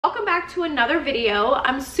welcome back to another video.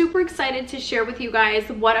 I'm super excited to share with you guys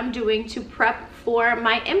what I'm doing to prep for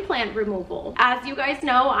my implant removal. As you guys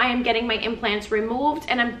know, I am getting my implants removed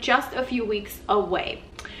and I'm just a few weeks away.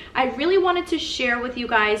 I really wanted to share with you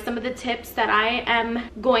guys some of the tips that I am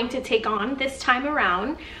going to take on this time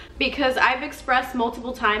around, because I've expressed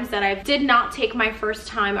multiple times that I did not take my first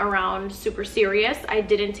time around super serious. I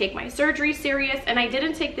didn't take my surgery serious, and I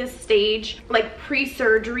didn't take this stage like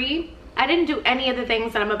pre-surgery. I didn't do any of the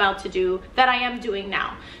things that I'm about to do that I am doing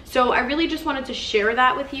now. So I really just wanted to share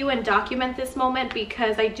that with you and document this moment,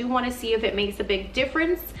 because I do want to see if it makes a big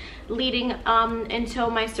difference leading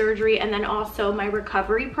until my surgery and then also my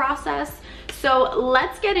recovery process. So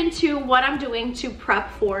let's get into what I'm doing to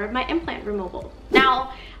prep for my implant removal.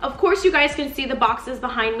 Now, of course, you guys can see the boxes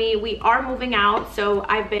behind me. We are moving out, so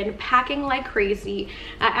I've been packing like crazy.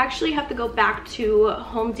 I actually have to go back to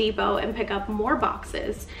Home Depot and pick up more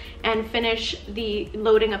boxes and finish the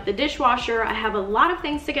loading up the dishwasher. I have a lot of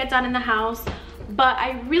things to get done in the house, but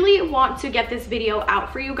I really want to get this video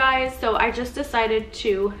out for you guys, so I just decided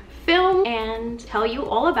to film and tell you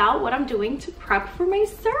all about what I'm doing to prep for my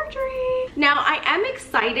surgery. Now, I am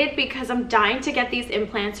excited because I'm dying to get these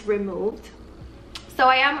implants removed. So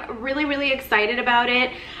I am really excited about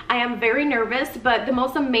it. I am very nervous, but the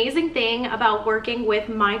most amazing thing about working with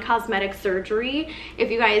My Cosmetic Surgery, if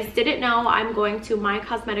you guys didn't know, I'm going to My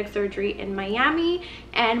Cosmetic Surgery in Miami,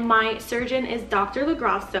 and my surgeon is Dr.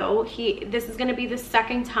 Lagrasso. This is gonna be the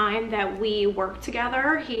second time that we work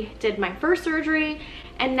together. He did my first surgery,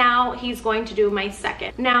 and now he's going to do my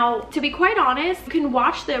second. Now, to be quite honest, you can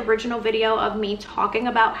watch the original video of me talking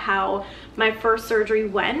about how my first surgery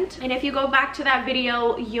went. And if you go back to that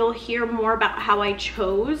video, you'll hear more about how I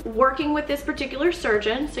chose working with this particular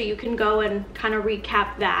surgeon. So you can go and kind of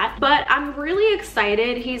recap that. But I'm really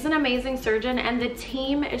excited. He's an amazing surgeon and the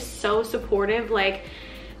team is so supportive. Like,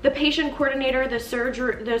 the patient coordinator, the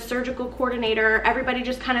surgical coordinator, everybody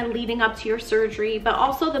just kind of leading up to your surgery, but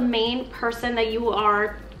also the main person that you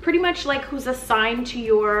are pretty much like who's assigned to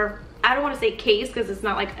your, I don't want to say case because it's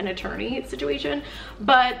not like an attorney situation,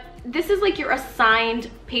 but this is like your assigned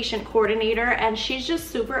patient coordinator, and she's just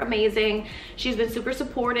super amazing. She's been super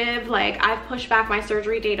supportive. Like, I've pushed back my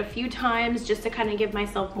surgery date a few times just to kind of give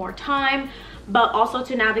myself more time, but also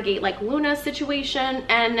to navigate like Luna's situation.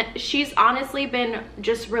 And she's honestly been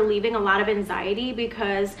just relieving a lot of anxiety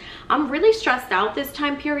because I'm really stressed out this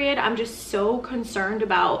time period. I'm just so concerned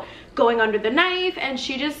about going under the knife, and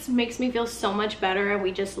she just makes me feel so much better, and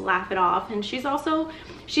we just laugh it off. And she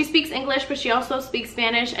speaks English, but she also speaks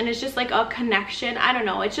Spanish, and it's just like a connection. I don't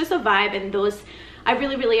know, it's just a vibe, and those, I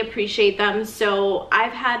really appreciate them. So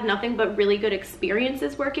I've had nothing but really good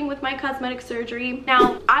experiences working with My Cosmetic Surgery.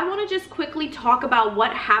 Now, I want to just quickly talk about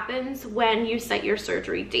what happens when you set your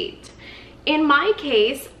surgery date. In my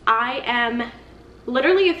case, I am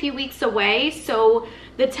literally a few weeks away, so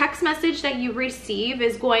the text message that you receive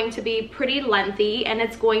is going to be pretty lengthy, and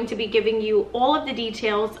it's going to be giving you all of the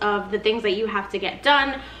details of the things that you have to get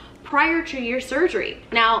done prior to your surgery.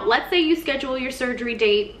 Now, let's say you schedule your surgery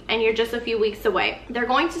date and you're just a few weeks away. They're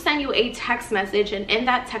going to send you a text message, and in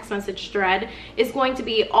that text message thread is going to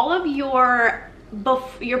be all of your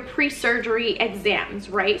pre-surgery exams,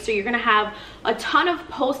 right? So you're gonna have a ton of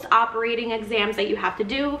post-operating exams that you have to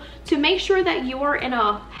do to make sure that you are in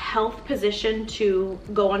a health position to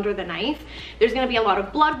go under the knife. There's gonna be a lot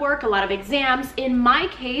of blood work, a lot of exams. In my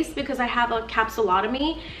case, because I have a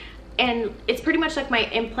capsulotomy, and it's pretty much like my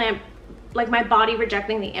implant, like my body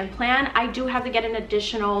rejecting the implant, I do have to get an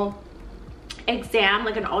additional exam,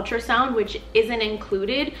 like an ultrasound, which isn't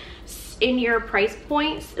included in your price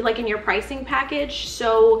points, like in your pricing package.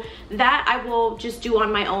 So that I will just do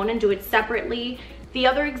on my own and do it separately. The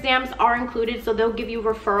other exams are included, so they'll give you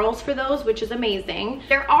referrals for those, which is amazing.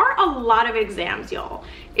 There are a lot of exams, y'all.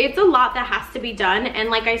 It's a lot that has to be done, and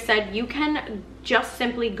like I said, you can just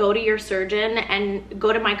simply go to your surgeon and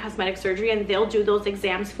go to My Cosmetic Surgery and they'll do those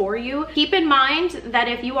exams for you. Keep in mind that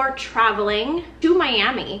if you are traveling to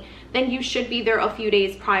Miami, then you should be there a few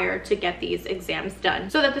days prior to get these exams done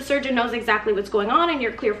so that the surgeon knows exactly what's going on and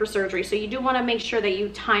you're clear for surgery. So you do want to make sure that you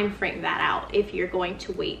time frame that out if you're going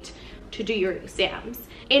to wait to do your exams.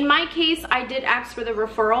 In my case, I did ask for the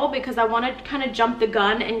referral because I want to kind of jump the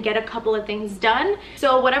gun and get a couple of things done.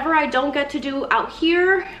 So whatever I don't get to do out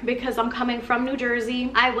here, because I'm coming from New Jersey,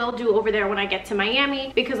 I will do over there when I get to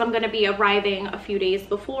Miami, because I'm going to be arriving a few days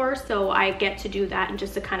before, so I get to do that and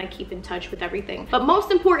just to kind of keep in touch with everything. But most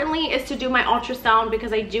importantly is to do my ultrasound,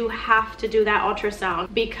 because I do have to do that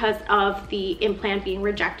ultrasound because of the implant being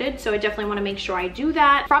rejected. So I definitely want to make sure I do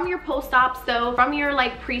that. From your post-ops though, from your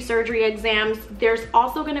like pre-surgery surgery exams, there's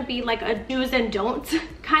also going to be like a do's and don'ts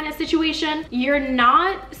kind of situation. You're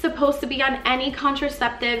not supposed to be on any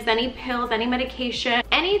contraceptives, any pills, any medication,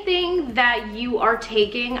 anything that you are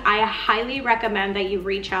taking. I highly recommend that you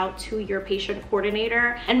reach out to your patient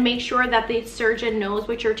coordinator and make sure that the surgeon knows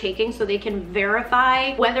what you're taking so they can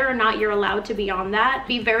verify whether or not you're allowed to be on that.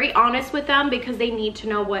 Be very honest with them because they need to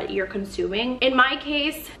know what you're consuming. In my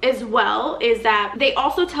case as well is that they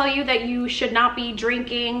also tell you that you should not be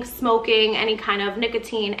drinking, smoking, any kind of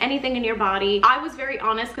nicotine, anything in your body. I was very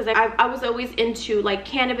honest because I was always into like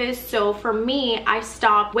cannabis, so for me I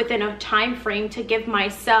stopped within a time frame to give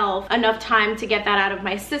myself enough time to get that out of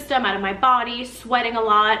my system, out of my body, sweating a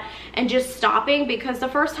lot, and just stopping, because the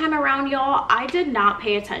first time around, y'all, I did not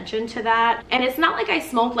pay attention to that. And it's not like I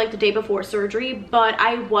smoked like the day before surgery, but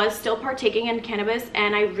I was still partaking in cannabis,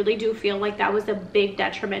 and I really do feel like that was a big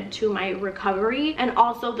detriment to my recovery and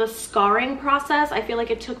also the scarring process. I feel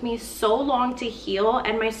like it took me so long to heal,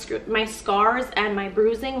 and my scars and my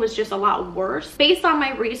bruising was just a lot worse. Based on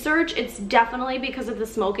my research, it's definitely because of the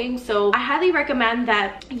smoking. So I highly recommend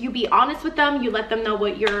that you be honest with them, you let them know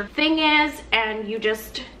what your thing is, and you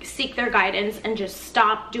just seek their guidance and just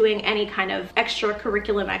stop doing any kind of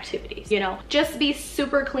extracurricular activities. You know, just be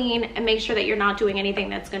super clean and make sure that you're not doing anything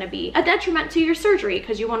that's going to be a detriment to your surgery,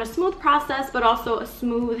 because you want a smooth process but also a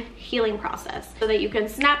smooth healing process so that you can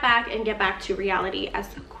snap back and get back to reality as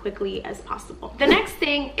quickly as possible. The next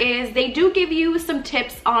thing is they do give you some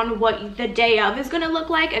tips on what the day of is going to look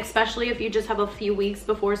like, especially if you just have a few weeks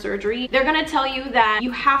before surgery. They're going to tell you that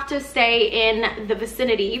you have to stay in the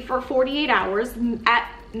vicinity for 48 hours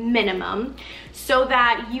at minimum, so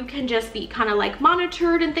that you can just be kind of like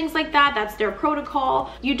monitored and things like that. That's their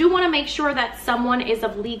protocol. You do want to make sure that someone is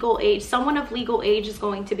of legal age. Someone of legal age is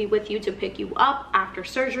going to be with you to pick you up after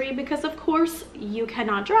surgery, because of course you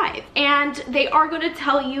cannot drive. And they are going to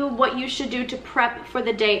tell you what you should do to prep for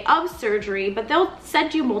the day of surgery, but they'll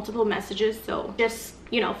send you multiple messages, so just,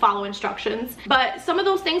 you know, follow instructions. But some of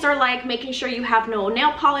those things are like making sure you have no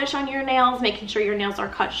nail polish on your nails, making sure your nails are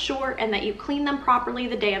cut short and that you clean them properly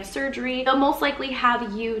the day of surgery. They'll most likely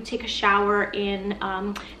have you take a shower in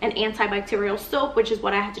an antibacterial soap, which is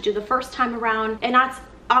what I had to do the first time around. And that's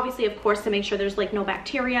obviously, of course, to make sure there's like no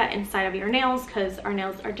bacteria inside of your nails, because our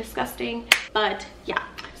nails are disgusting. But yeah,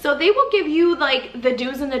 so they will give you like the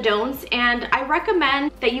do's and the don'ts, and I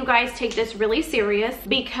recommend that you guys take this really serious,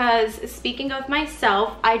 because speaking of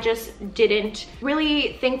myself, I just didn't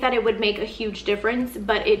really think that it would make a huge difference,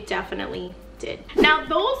 but it definitely did. Now,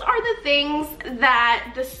 those are the things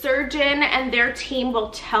that the surgeon and their team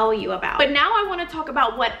will tell you about. But now I want to talk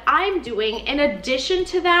about what I'm doing in addition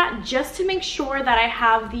to that, just to make sure that I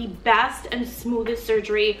have the best and smoothest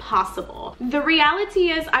surgery possible. The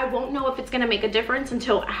reality is I won't know if it's going to make a difference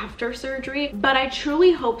until after surgery, but I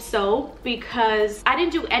truly hope so, because I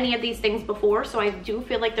didn't do any of these things before, so I do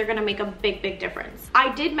feel like they're going to make a big difference.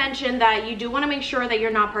 I did mention that you do want to make sure that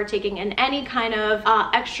you're not partaking in any kind of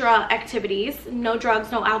extra activities. No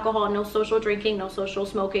drugs, no alcohol, no social drinking, no social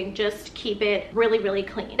smoking. Just keep it really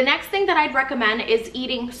clean. The next thing that I'd recommend is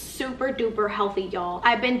eating super duper healthy, y'all.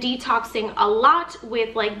 I've been detoxing a lot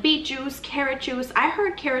with like beet juice, carrot juice. I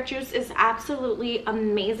heard carrot juice is absolutely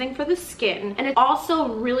amazing for the skin, and it's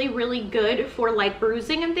also really good for like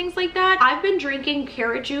bruising and things like that. I've been drinking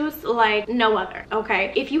carrot juice like no other,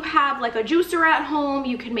 okay? If you have like a juicer at home,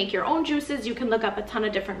 you can make your own juices. You can look up a ton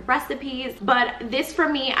of different recipes, but this for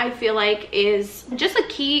me, I feel like is just a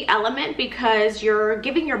key element, because you're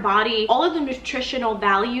giving your body all of the nutritional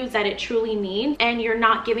values that it truly needs, and you're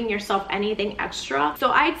not giving yourself anything extra. So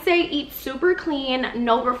I'd say eat super clean,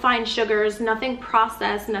 no refined sugars, nothing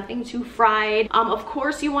processed, nothing too fried. Of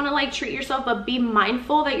course you want to like treat yourself, but be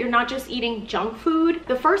mindful that you're not just eating junk food.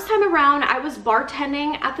 The first time around, I was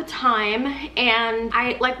bartending at the time, and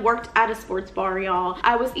I like worked at a sports bar, y'all.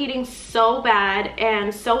 I was eating so bad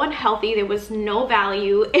and so unhealthy. There was no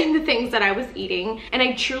value in the things that I was eating, and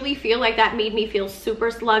I truly feel like that made me feel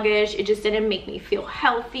super sluggish. It just didn't make me feel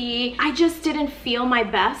healthy. I just didn't feel my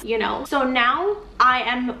best, you know? So now I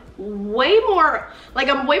am way more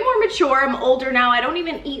mature. I'm older now. I don't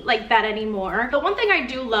even eat like that anymore. The one thing I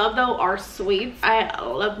do love though are sweets. I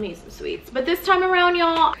love me some sweets, but this time around,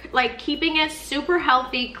 y'all, like keeping it super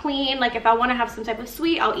healthy, clean. Like if I want to have some type of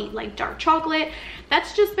sweet, I'll eat like dark chocolate.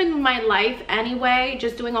 That's just been my life anyway,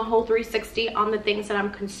 just doing a whole 360 on the things that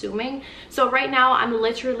I'm consuming. So right now I'm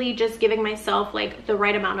literally just giving myself like the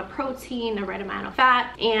right amount of protein, the right amount of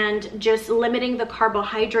fat, and just limiting the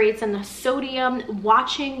carbohydrates and the sodium,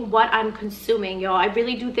 watching what I'm consuming, y'all. I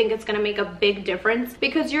really do think it's gonna make a big difference,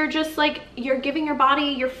 because you're just like, you're giving your body,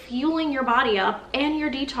 you're fueling your body up, and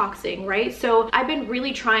you're detoxing, right? So I've been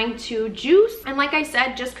really trying to juice, and like I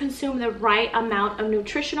said, just consume the right amount of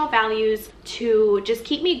nutritional values to just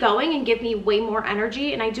keep me going and give me way more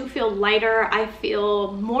energy. And I do feel lighter, I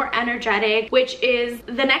feel more energetic, which is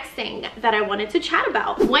the next thing that I wanted to chat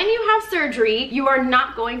about. When you have surgery, you are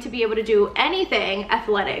not going to be able to do anything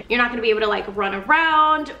athletic. You're not going to be able to like run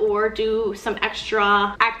around or do some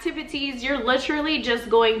extra activities. You're literally just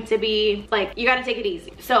going to be like, you got to take it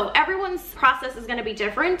easy. So everyone's process is going to be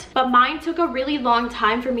different, but mine took a really long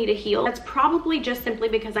time for me to heal. That's probably just simply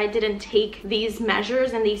because I didn't take these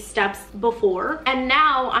measures and these steps before, and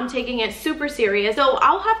now I'm taking it super serious. So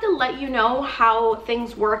I'll have to let you know how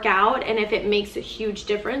things work out and if it makes a huge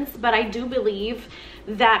difference. But I do believe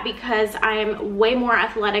that because I'm way more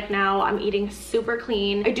athletic now, I'm eating super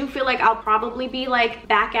clean, I do feel like I'll probably be like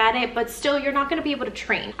back at it, but still you're not going to be able to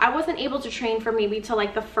train. I wasn't able to train for maybe till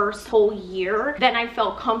like the first whole year. Then I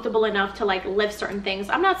felt comfortable enough to like lift certain things.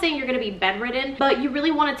 I'm not saying you're going to be bedridden, but you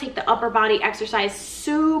really want to take the upper body exercise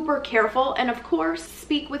super careful, and of course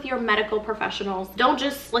speak with your medical professionals. Don't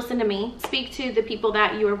just listen to me. Speak to the people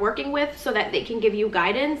that you are working with so that they can give you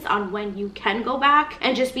guidance on when you can go back,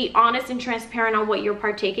 and just be honest and transparent on what you're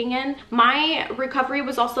partaking in. My recovery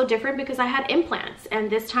was also different because I had implants, and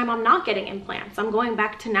this time I'm not getting implants. I'm going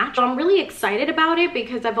back to natural. I'm really excited about it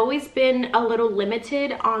because I've always been a little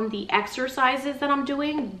limited on the exercises that I'm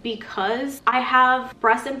doing because I have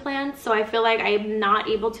breast implants, so I feel like I'm not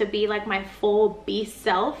able to be like my full beast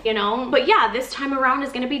self, you know? But yeah, this time around is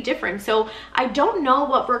going to be different. So I don't know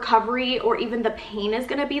what recovery or even the pain is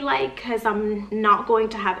going to be like because I'm not going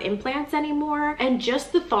to have implants anymore. And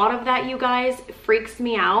just the thought of that, you guys, freaks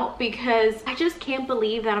me out because I just can't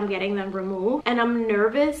believe that I'm getting them removed, and I'm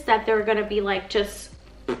nervous that they're gonna be like just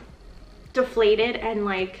deflated and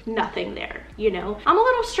like nothing there, you know? I'm a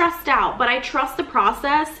little stressed out, but I trust the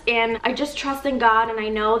process, and I just trust in God, and I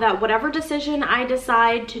know that whatever decision I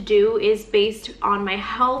decide to do is based on my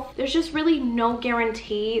health. There's just really no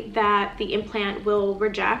guarantee that the implant will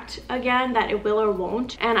reject again, that it will or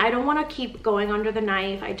won't, and I don't want to keep going under the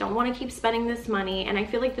knife. I don't want to keep spending this money, and I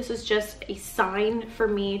feel like this is just a sign for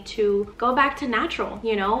me to go back to natural,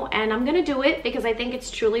 you know? And I'm gonna do it because I think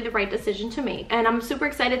it's truly the right decision to make, and I'm super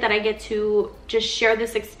excited that I get to just share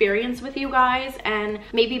this experience with you guys, and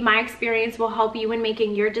maybe my experience will help you in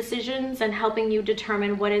making your decisions and helping you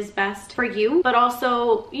determine what is best for you. But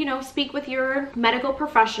also, you know, speak with your medical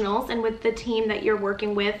professionals and with the team that you're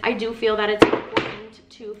working with. I do feel that it's important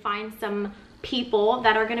to find some people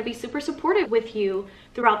that are going to be super supportive with you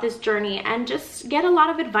throughout this journey, and just get a lot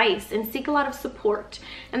of advice and seek a lot of support.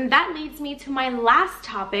 And that leads me to my last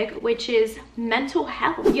topic, which is mental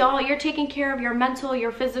health. Y'all, you're taking care of your mental,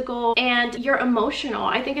 your physical, and your emotional.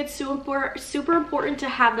 I think it's super important to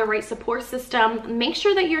have the right support system. Make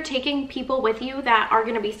sure that you're taking people with you that are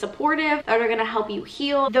going to be supportive, that are going to help you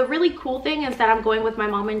heal. The really cool thing is that I'm going with my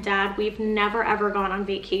mom and dad. We've never ever gone on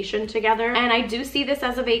vacation together, and I do see this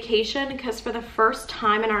as a vacation because for the first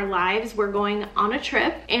time in our lives, we're going on a trip,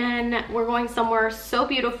 and we're going somewhere so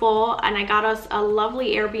beautiful, and I got us a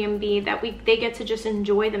lovely Airbnb that they get to just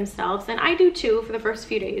enjoy themselves, and I do too for the first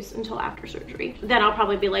few days until after surgery. Then I'll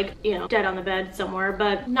probably be like, you know, dead on the bed somewhere,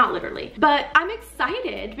 but not literally. But I'm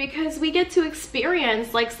excited because we get to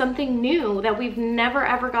experience like something new that we've never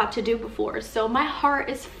ever got to do before. So my heart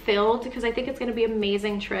is filled because I think it's going to be an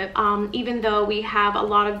amazing trip, even though we have a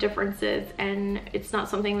lot of differences and it's not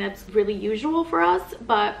something that's really usual for us,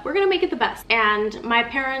 but we're gonna make it the best. And my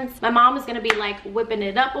mom is gonna be like whipping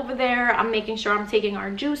it up over there. I'm making sure I'm taking our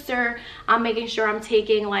juicer. I'm making sure I'm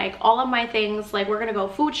taking like all of my things. Like, we're gonna go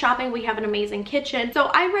food shopping. We have an amazing kitchen. So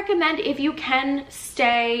I recommend, if you can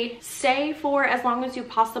stay for as long as you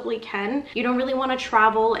possibly can. You don't really want to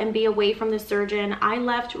travel and be away from the surgeon. I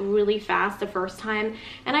left really fast the first time,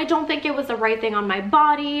 and I don't think it was the right thing on my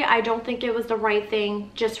body. I don't think it was the right thing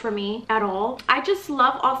just for me at all. I just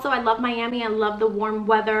love, also I love Miami. I love the warm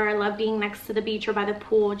weather. I love being next to the beach or by the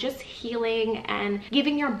pool, just healing and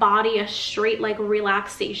giving your body a straight like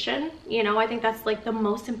relaxation. You know, I think that's like the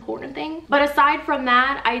most important thing. But aside from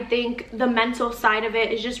that, I think the mental side of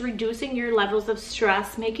it is just reducing your levels of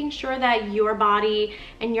stress, making sure that your body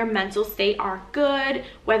and your mental state are good.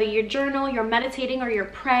 Whether you journal, you're meditating, or you're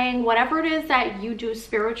praying, whatever it is that you do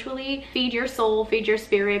spiritually, feed your soul, feed your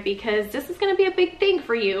spirit, because this is going to be a big thing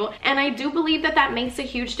for you. And I do believe that that makes a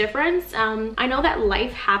huge difference. I know that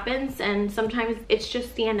life happens and sometimes it's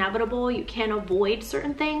just the inevitable. You can't avoid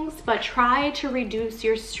certain things, but try to reduce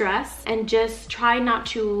your stress and just try not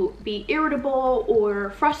to be irritable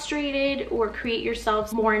or frustrated or create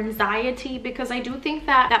yourself more anxiety, because I do think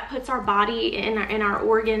that that puts our body in our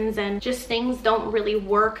organs and just things don't really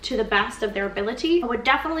work to the best of their ability. I would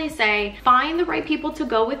definitely say find the right people to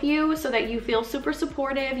go with you so that you feel super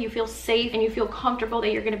supportive, you feel safe, and you feel comfortable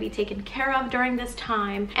that you're going to be taken care of during this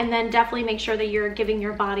time. And then definitely make sure that you're giving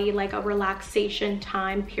your body like a relaxation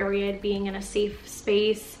time period, being in a safe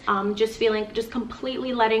space, just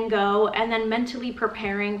completely letting go, and then mentally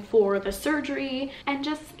preparing for the surgery and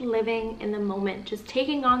just living in the moment. Just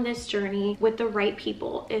taking on this journey with the right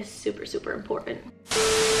people is super, super important.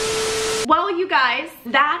 Well, you guys,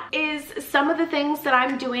 that is some of the things that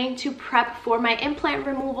I'm doing to prep for my implant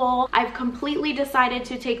removal. I've completely decided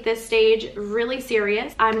to take this stage really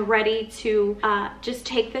serious. I'm ready to just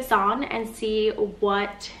take this on and see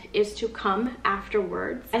what is to come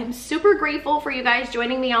afterwards. I'm super grateful for you guys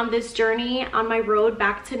joining me on this journey on my road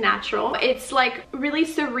back to natural. It's like really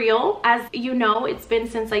surreal. As you know, it's been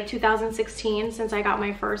since like 2016 since I got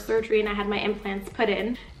my first surgery and I had my implants put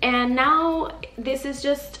in. And now this is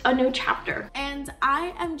just a new chapter. And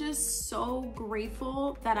I am just so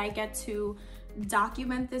grateful that I get to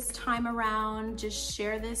document this time around, just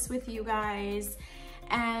share this with you guys.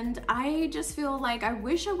 And I just feel like I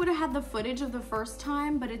wish I would have had the footage of the first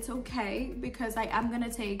time, but it's okay because I am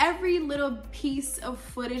gonna take every little piece of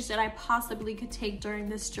footage that I possibly could take during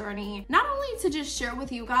this journey. Not only to just share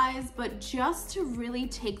with you guys, but just to really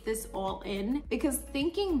take this all in. Because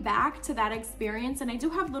thinking back to that experience, and I do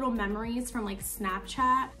have little memories from like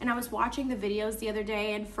Snapchat, and I was watching the videos the other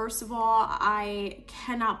day, and first of all, I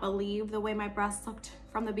cannot believe the way my breasts looked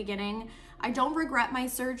from the beginning. I don't regret my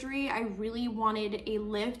surgery. I really wanted a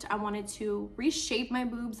lift. I wanted to reshape my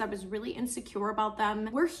boobs. I was really insecure about them.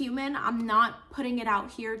 We're human. I'm not putting it out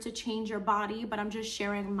here to change your body, but I'm just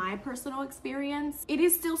sharing my personal experience. It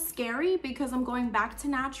is still scary because I'm going back to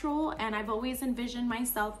natural, and I've always envisioned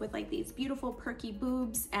myself with like these beautiful perky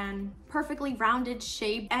boobs and perfectly rounded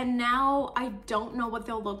shape. And now I don't know what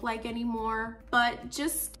they'll look like anymore, but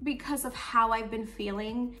just because of how I've been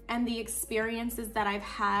feeling and the experiences that I've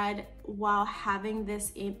had while having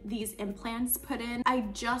these implants put in, I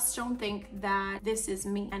just don't think that this is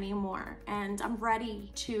me anymore. And I'm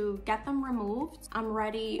ready to get them removed. I'm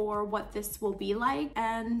ready for what this will be like,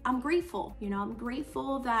 and I'm grateful. You know, I'm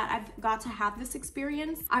grateful that I've got to have this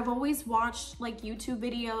experience. I've always watched like YouTube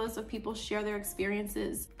videos of people share their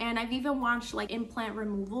experiences, and I've even watched like implant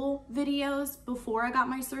removal videos before I got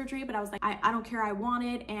my surgery, but I was like, I don't care, I want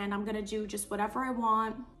it, and I'm gonna do just whatever I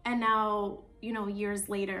want. And now, you know, years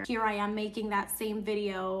later, here I am making that same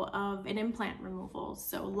video of an implant removal.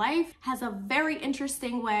 So life has a very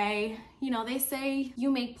interesting way. You know, they say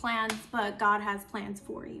you make plans, but God has plans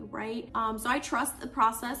for you, right? So I trust the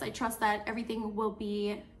process. I trust that everything will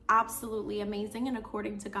be absolutely amazing and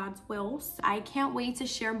according to God's will. So I can't wait to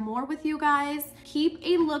share more with you guys. Keep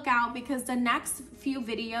a lookout because the next few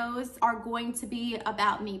videos are going to be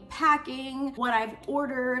about me packing, what I've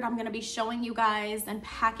ordered. I'm gonna be showing you guys and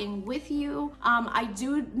packing with you. I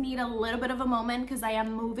do need a little bit of a moment because I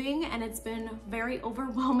am moving and it's been very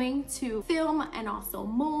overwhelming to film and also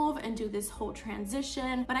move and do this whole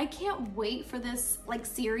transition. But I can't wait for this like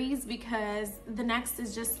series because the next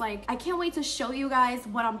is just like, I can't wait to show you guys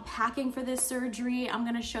what I'm packing for this surgery. I'm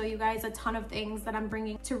gonna show you guys a ton of things that I'm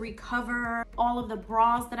bringing to recover, all of the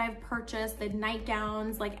bras that I've purchased, the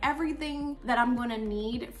nightgowns, like everything that I'm gonna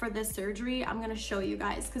need for this surgery. I'm gonna show you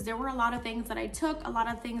guys because there were a lot of things that I took, a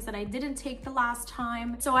lot of things that I didn't take the last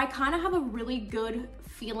time. So I kind of have a really good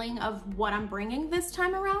feeling of what I'm bringing this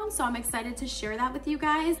time around. So I'm excited to share that with you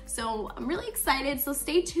guys. So I'm really excited. So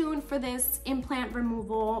stay tuned for this implant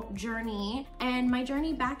removal journey and my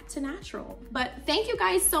journey back to natural. But thank you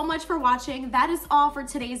guys so much for watching. That is all for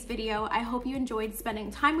today's video. I hope you enjoyed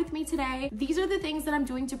spending time with me today. These are the things that I'm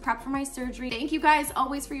doing to prep for my surgery. Thank you guys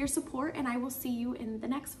always for your support, and I will see you in the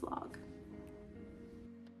next vlog.